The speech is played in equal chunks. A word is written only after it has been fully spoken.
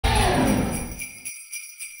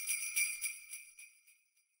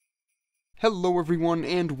Hello everyone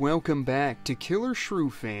and welcome back to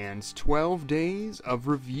Killershrewfan's 12 Days of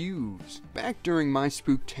Reviews. Back during my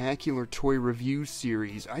Spooktacular Toy Review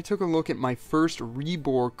series, I took a look at my first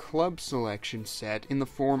REBOR Club Selection set in the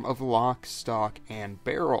form of Lock, Stock, and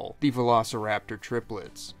Barrel, the Velociraptor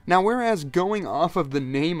triplets. Now whereas going off of the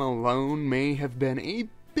name alone may have been a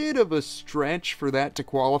bit of a stretch for that to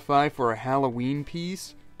qualify for a Halloween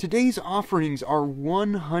piece, today's offerings are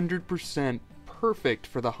 100% perfect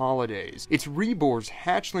for the holidays. It's REBOR's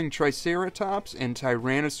Hatchling Triceratops and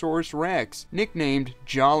Tyrannosaurus Rex, nicknamed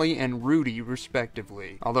Jolly and Rudy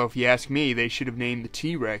respectively. Although if you ask me, they should have named the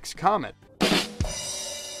T-Rex Comet.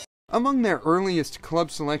 Among their earliest club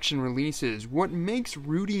selection releases, what makes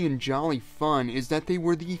Rudy and Jolly fun is that they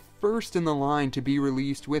were the first in the line to be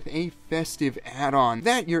released with a festive add-on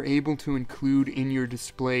that you're able to include in your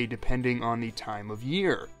display depending on the time of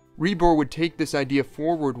year. REBOR would take this idea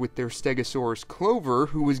forward with their Stegosaurus Clover,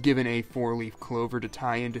 who was given a 4-leaf clover to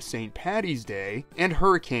tie into St. Patty's Day, and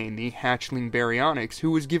Hurricane, the hatchling baryonyx,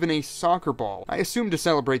 who was given a soccer ball, I assume to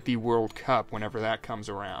celebrate the World Cup whenever that comes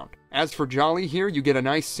around. As for Jolly here, you get a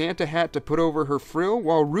nice Santa hat to put over her frill,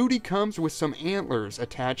 while Rudy comes with some antlers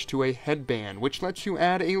attached to a headband, which lets you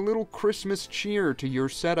add a little Christmas cheer to your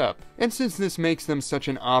setup. And since this makes them such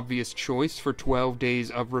an obvious choice for 12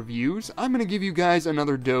 days of reviews, I'm gonna give you guys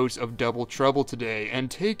another dose of double trouble today and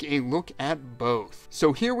take a look at both.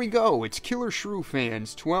 So here we go, it's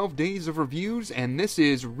Killershrewfan's 12 days of reviews, and this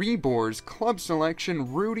is REBOR's Club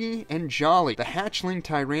Selection Rudy and Jolly, the hatchling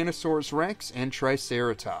Tyrannosaurus Rex and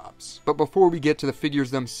Triceratops. But before we get to the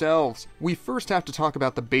figures themselves, we first have to talk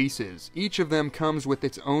about the bases. Each of them comes with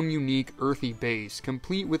its own unique earthy base,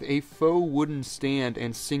 complete with a faux wooden stand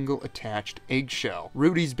and single attached eggshell.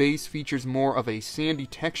 Rudy's base features more of a sandy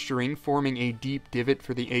texturing, forming a deep divot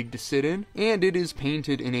for the egg to sit in, and it is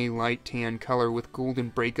painted in a light tan color with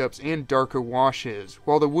golden breakups and darker washes,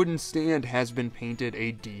 while the wooden stand has been painted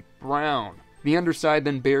a deep brown. The underside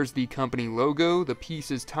then bears the company logo, the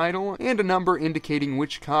piece's title, and a number indicating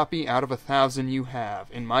which copy out of 1,000 you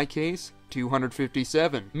have. In my case,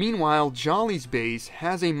 257. Meanwhile, Jolly's base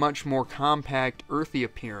has a much more compact, earthy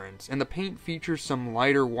appearance, and the paint features some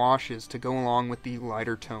lighter washes to go along with the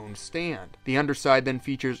lighter toned stand. The underside then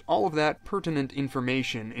features all of that pertinent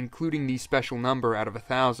information, including the special number out of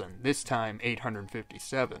 1,000, this time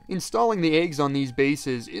 857. Installing the eggs on these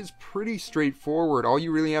bases is pretty straightforward. All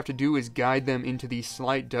you really have to do is guide them into these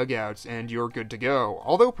slight dugouts and you're good to go.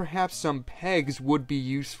 Although perhaps some pegs would be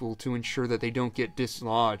useful to ensure that they don't get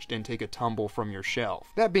dislodged and take a tumble from your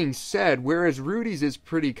shelf. That being said, whereas Rudy's is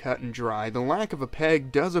pretty cut and dry, the lack of a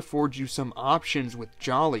peg does afford you some options with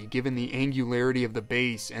Jolly, given the angularity of the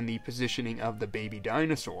base and the positioning of the baby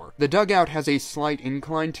dinosaur. The dugout has a slight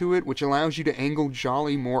incline to it, which allows you to angle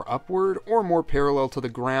Jolly more upward or more parallel to the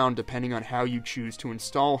ground depending on how you choose to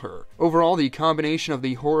install her. Overall, the combination of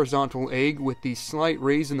the horizontal egg with the slight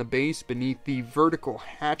raise in the base beneath the vertical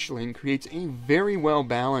hatchling creates a very well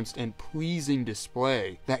balanced and pleasing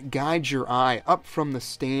display that guides your eye up from the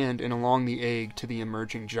stand and along the egg to the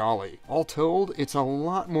emerging Jolly. All told, it's a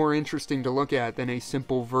lot more interesting to look at than a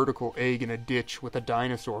simple vertical egg in a ditch with a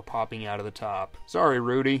dinosaur popping out of the top. Sorry,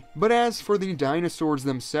 Rudy. But as for the dinosaurs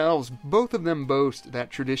themselves, both of them boast that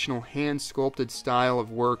traditional hand-sculpted style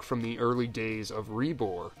of work from the early days of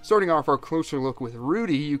REBOR. Starting off our closer look with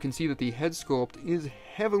Rudy, you can see that the head sculpt is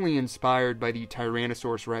heavily inspired by the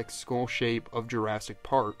Tyrannosaurus Rex skull shape of Jurassic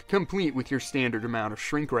Park, complete with your standard amount of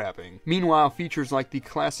shrink wrapping. Meanwhile, features like the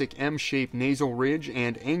classic M-shaped nasal ridge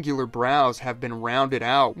and angular brows have been rounded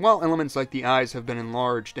out, while elements like the eyes have been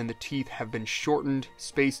enlarged and the teeth have been shortened,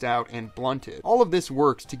 spaced out, and blunted. All of this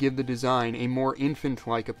works to give the design a more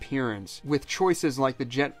infant-like appearance, with choices like the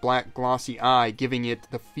jet black glossy eye giving it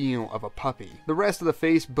the feel of a puppy. The rest of the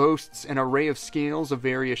face boasts an array of scales of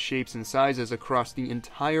various shapes and sizes across the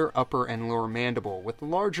entire upper and lower mandible, with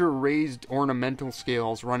larger raised ornamental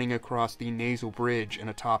scales running across the nasal bridge and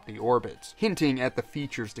atop the orbits, hinting at the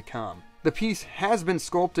features to come. The piece has been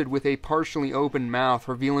sculpted with a partially open mouth,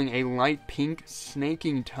 revealing a light pink,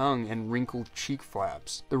 snaking tongue and wrinkled cheek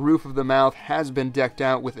flaps. The roof of the mouth has been decked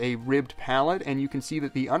out with a ribbed palate, and you can see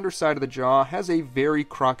that the underside of the jaw has a very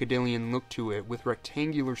crocodilian look to it, with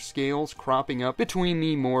rectangular scales cropping up between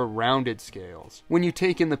the more rounded scales. When you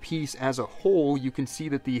take in the piece as a whole, you can see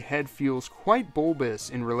that the head feels quite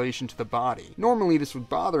bulbous in relation to the body. Normally this would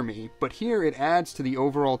bother me, but here it adds to the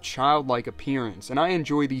overall childlike appearance, and I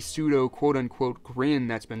enjoy the pseudo quote-unquote grin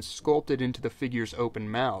that's been sculpted into the figure's open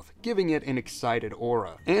mouth, giving it an excited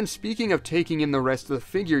aura. And speaking of taking in the rest of the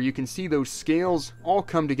figure, you can see those scales all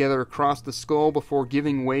come together across the skull before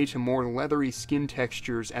giving way to more leathery skin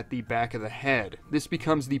textures at the back of the head. This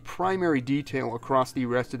becomes the primary detail across the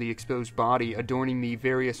rest of the exposed body, adorning the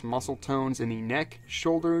various muscle tones in the neck,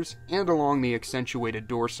 shoulders, and along the accentuated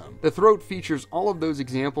dorsum. The throat features all of those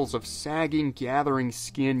examples of sagging, gathering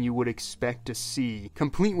skin you would expect to see,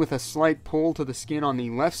 complete with a slight pull to the skin on the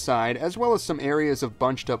left side, as well as some areas of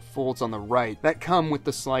bunched up folds on the right that come with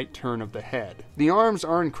the slight turn of the head. The arms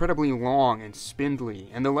are incredibly long and spindly,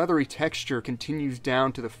 and the leathery texture continues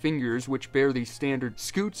down to the fingers, which bear the standard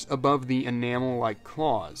scoots above the enamel-like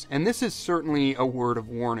claws, and this is certainly a word of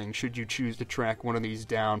warning should you choose to track one of these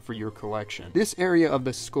down for your collection. This area of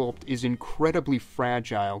the sculpt is incredibly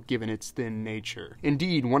fragile given its thin nature.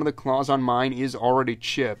 Indeed, one of the claws on mine is already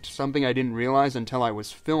chipped, something I didn't realize until I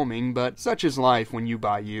was filming, but such is life when you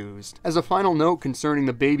buy used. As a final note concerning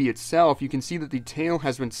the baby itself, you can see that the tail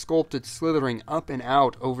has been sculpted slithering up and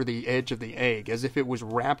out over the edge of the egg, as if it was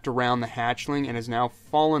wrapped around the hatchling and has now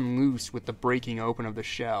fallen loose with the breaking open of the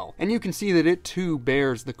shell. And you can see that it too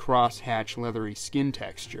bears the cross-hatch leathery skin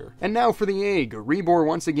texture. And now for the egg. REBOR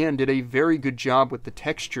once again did a very good job with the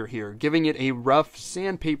texture here, giving it a rough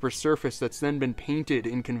sandpaper surface that's then been painted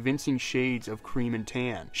in convincing shades of cream and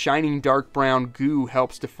tan. Shining dark brown goo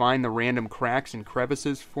helps define the random cracks and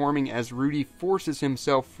crevices forming as Rudy forces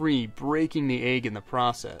himself free, breaking the egg in the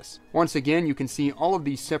process. Once again, you can see all of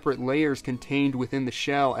these separate layers contained within the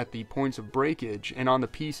shell at the points of breakage and on the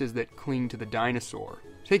pieces that cling to the dinosaur.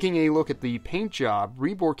 Taking a look at the paint job,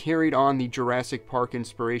 REBOR carried on the Jurassic Park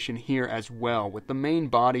inspiration here as well, with the main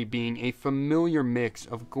body being a familiar mix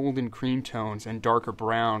of golden cream tones and darker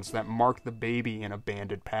browns that mark the baby in a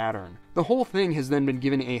banded pattern. The whole thing has then been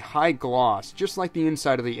given a high gloss, just like the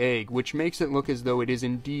inside of the egg, which makes it look as though it is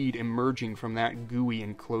indeed emerging from that gooey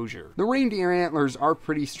enclosure. The reindeer antlers are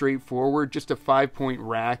pretty straightforward, just a 5-point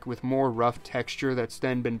rack with more rough texture that's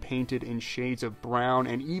then been painted in shades of brown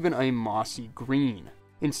and even a mossy green.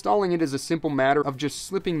 Installing it is a simple matter of just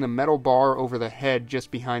slipping the metal bar over the head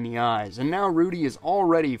just behind the eyes, and now Rudy is all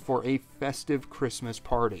ready for a festive Christmas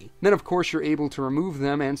party. Then of course you're able to remove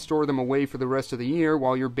them and store them away for the rest of the year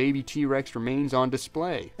while your baby T-Rex remains on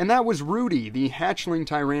display. And that was Rudy, the hatchling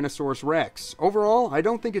Tyrannosaurus Rex. Overall, I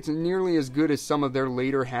don't think it's nearly as good as some of their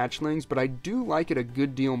later hatchlings, but I do like it a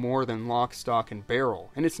good deal more than Lock, Stock, and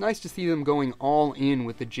Barrel, and it's nice to see them going all in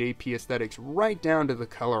with the JP aesthetics right down to the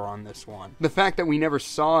color on this one. The fact that we never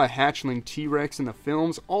saw a hatchling T-Rex in the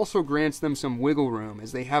films also grants them some wiggle room,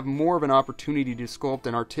 as they have more of an opportunity to sculpt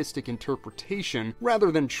an artistic interpretation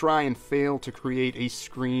rather than try and fail to create a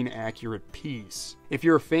screen-accurate piece. If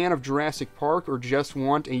you're a fan of Jurassic Park or just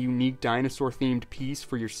want a unique dinosaur-themed piece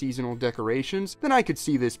for your seasonal decorations, then I could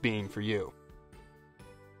see this being for you.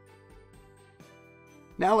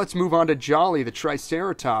 Now let's move on to Jolly, the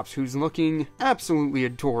Triceratops, who's looking absolutely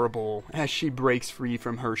adorable as she breaks free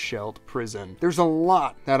from her shelled prison. There's a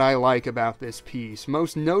lot that I like about this piece,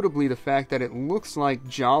 most notably the fact that it looks like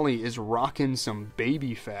Jolly is rocking some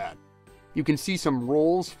baby fat. You can see some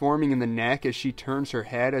rolls forming in the neck as she turns her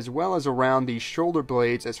head, as well as around the shoulder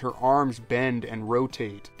blades as her arms bend and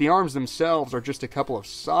rotate. The arms themselves are just a couple of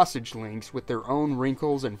sausage links with their own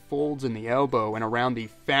wrinkles and folds in the elbow and around the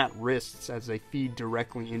fat wrists as they feed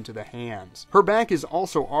directly into the hands. Her back is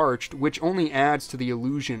also arched, which only adds to the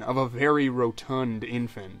illusion of a very rotund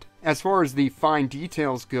infant. As far as the fine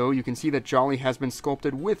details go, you can see that Jolly has been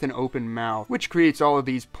sculpted with an open mouth, which creates all of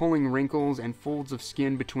these pulling wrinkles and folds of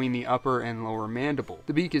skin between the upper and lower mandible.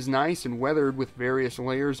 The beak is nice and weathered with various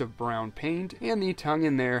layers of brown paint, and the tongue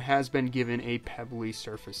in there has been given a pebbly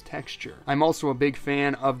surface texture. I'm also a big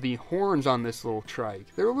fan of the horns on this little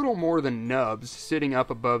trike. They're a little more than nubs, sitting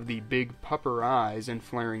up above the big pupper eyes and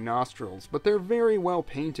flaring nostrils, but they're very well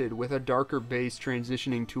painted with a darker base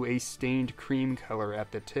transitioning to a stained cream color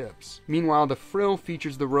at the tip. Meanwhile, the frill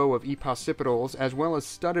features the row of epoccipitals as well as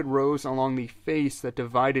studded rows along the face that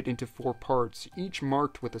divide it into 4 parts, each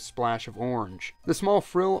marked with a splash of orange. The small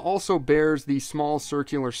frill also bears the small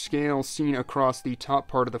circular scales seen across the top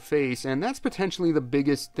part of the face, and that's potentially the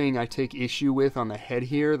biggest thing I take issue with on the head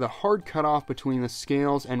here, the hard cutoff between the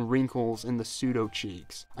scales and wrinkles in the pseudo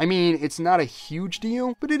cheeks. I mean, it's not a huge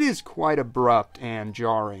deal, but it is quite abrupt and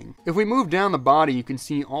jarring. If we move down the body, you can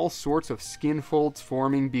see all sorts of skin folds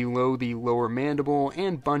forming below the lower mandible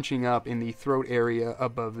and bunching up in the throat area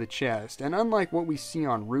above the chest. And unlike what we see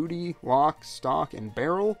on Rudy, lock, stock, and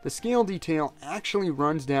barrel, the scale detail actually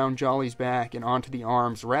runs down Jolly's back and onto the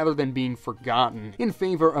arms rather than being forgotten in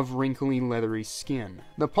favor of wrinkly, leathery skin.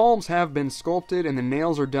 The palms have been sculpted and the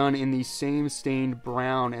nails are done in the same stained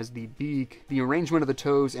brown as the beak. The arrangement of the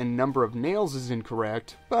toes and number of nails is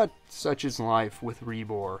incorrect, but such is life with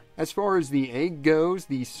REBOR. As far as the egg goes,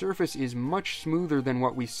 the surface is much smoother than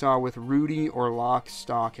what we saw with Rudy or lock,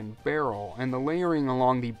 stock, and barrel, and the layering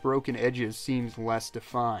along the broken edges seems less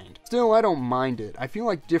defined. Still, I don't mind it. I feel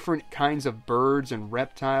like different kinds of birds and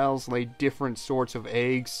reptiles lay different sorts of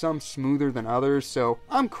eggs, some smoother than others, so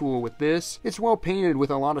I'm cool with this. It's well painted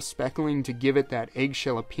with a lot of speckling to give it that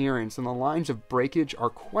eggshell appearance, and the lines of breakage are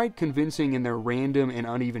quite convincing in their random and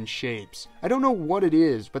uneven shapes. I don't know what it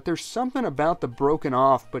is, but there's something about the broken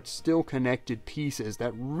off but still connected pieces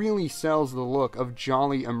that really sells the look of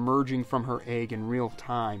Jolly emerging from her egg in real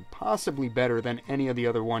time, possibly better than any of the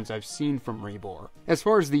other ones I've seen from REBOR. As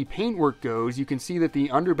far as the paintwork goes, you can see that the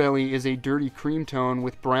underbelly is a dirty cream tone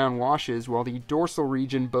with brown washes, while the dorsal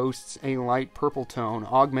region boasts a light purple tone,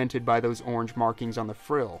 augmented by those orange markings on the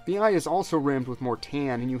frill. The eye is also rimmed with more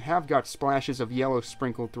tan, and you have got splashes of yellow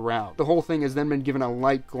sprinkled throughout. The whole thing has then been given a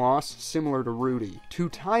light gloss, similar to Rudy. To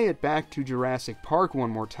tie it back to Jurassic Park one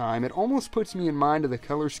more time, it almost puts me in mind of the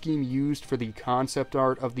color scheme used for the concept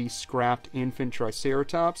art of the scrapped infant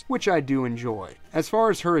Triceratops, which I do enjoy. As far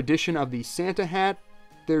as her edition of the Santa hat,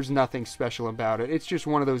 there's nothing special about it. It's just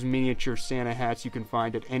one of those miniature Santa hats you can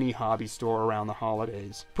find at any hobby store around the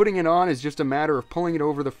holidays. Putting it on is just a matter of pulling it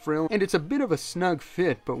over the frill, and it's a bit of a snug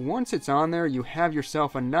fit, but once it's on there, you have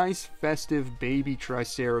yourself a nice festive baby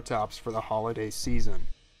Triceratops for the holiday season.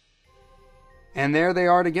 And there they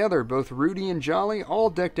are together, both Rudy and Jolly, all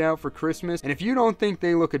decked out for Christmas, and if you don't think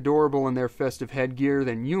they look adorable in their festive headgear,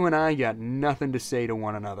 then you and I got nothing to say to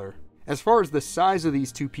one another. As far as the size of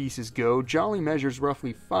these two pieces go, Jolly measures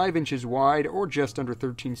roughly 5 inches wide, or just under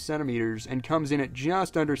 13 centimeters, and comes in at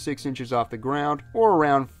just under 6 inches off the ground, or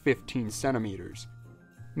around 15 centimeters.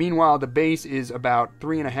 Meanwhile, the base is about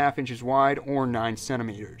 3.5 inches wide, or 9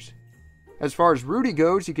 centimeters. As far as Rudy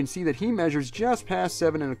goes, you can see that he measures just past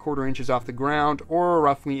 7.25 inches off the ground, or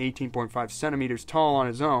roughly 18.5 centimeters tall on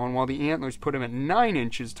his own, while the antlers put him at 9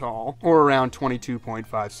 inches tall, or around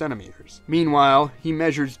 22.5 centimeters. Meanwhile, he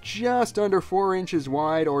measures just under 4 inches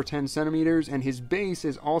wide, or 10 centimeters, and his base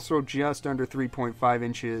is also just under 3.5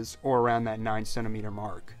 inches, or around that 9 centimeter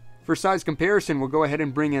mark. For size comparison, we'll go ahead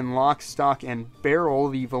and bring in lock, stock, and barrel,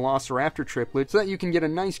 the Velociraptor triplet, so that you can get a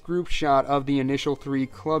nice group shot of the initial 3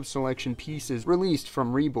 club selection pieces released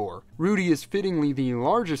from REBOR. Rudy is fittingly the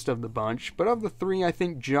largest of the bunch, but of the 3, I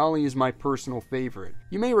think Jolly is my personal favorite.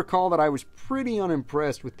 You may recall that I was pretty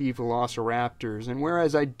unimpressed with the Velociraptors, and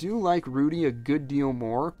whereas I do like Rudy a good deal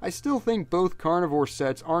more, I still think both carnivore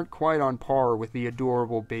sets aren't quite on par with the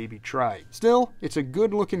adorable baby trike. Still, it's a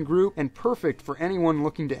good looking group, and perfect for anyone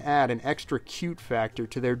looking to add an extra cute factor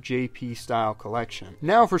to their JP style collection.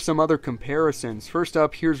 Now for some other comparisons. First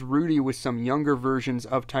up, here's Rudy with some younger versions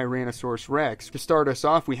of Tyrannosaurus Rex. To start us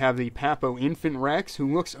off, we have the Papo Infant Rex,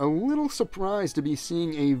 who looks a little surprised to be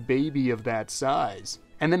seeing a baby of that size.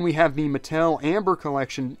 And then we have the Mattel Amber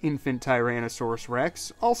Collection Infant Tyrannosaurus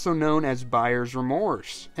Rex, also known as Buyer's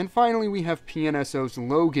Remorse. And finally we have PNSO's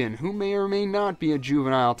Logan, who may or may not be a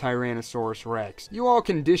juvenile Tyrannosaurus Rex. You all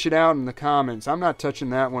can dish it out in the comments. I'm not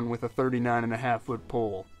touching that one with a 39.5-foot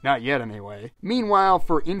pole. Not yet, anyway. Meanwhile,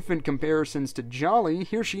 for infant comparisons to Jolly,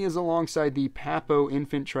 here she is alongside the Papo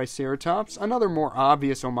Infant Triceratops, another more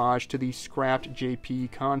obvious homage to the scrapped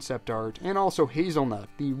JP concept art, and also Hazelnut,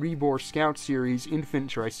 the REBOR Scout Series Infant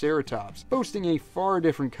Triceratops, boasting a far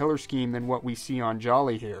different color scheme than what we see on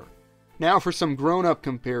Jolly here. Now for some grown-up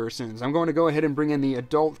comparisons. I'm going to go ahead and bring in the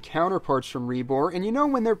adult counterparts from REBOR, and you know,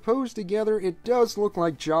 when they're posed together, it does look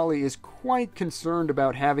like Jolly is quite concerned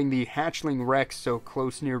about having the hatchling Rex so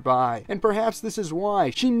close nearby, and perhaps this is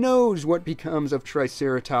why. She knows what becomes of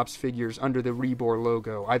Triceratops figures under the REBOR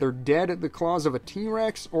logo, either dead at the claws of a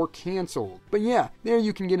T-Rex or cancelled. But yeah, there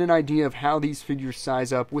you can get an idea of how these figures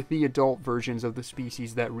size up with the adult versions of the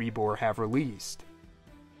species that REBOR have released.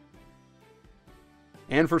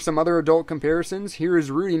 And for some other adult comparisons, here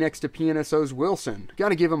is Rudy next to PNSO's Wilson.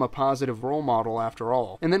 Gotta give him a positive role model after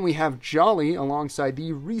all. And then we have Jolly alongside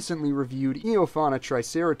the recently reviewed Eofauna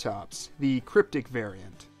Triceratops, the cryptic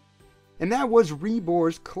variant. And that was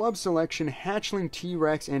REBOR's Club Selection Hatchling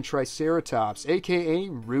T-Rex and Triceratops, aka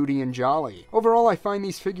Rudy and Jolly. Overall, I find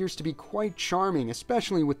these figures to be quite charming,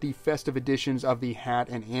 especially with the festive editions of the hat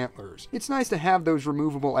and antlers. It's nice to have those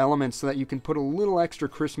removable elements so that you can put a little extra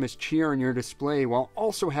Christmas cheer in your display while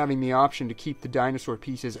also having the option to keep the dinosaur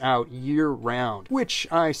pieces out year-round, which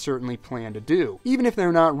I certainly plan to do. Even if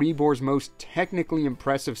they're not REBOR's most technically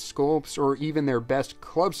impressive sculpts or even their best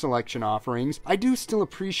Club Selection offerings, I do still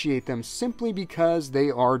appreciate them simply because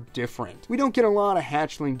they are different. We don't get a lot of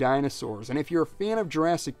hatchling dinosaurs, and if you're a fan of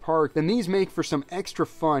Jurassic Park, then these make for some extra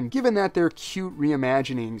fun given that they're cute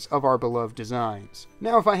reimaginings of our beloved designs.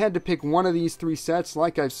 Now, if I had to pick one of these three sets,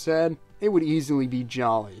 like I've said, it would easily be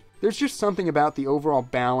Jolly. There's just something about the overall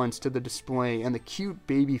balance to the display and the cute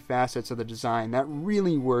baby facets of the design that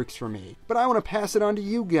really works for me. But I want to pass it on to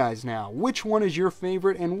you guys now. Which one is your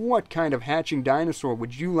favorite, and what kind of hatching dinosaur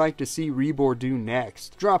would you like to see REBOR do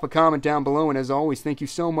next? Drop a comment down below, and as always, thank you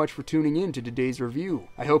so much for tuning in to today's review.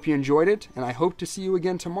 I hope you enjoyed it, and I hope to see you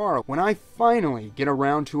again tomorrow when I finally get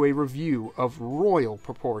around to a review of royal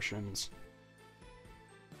proportions.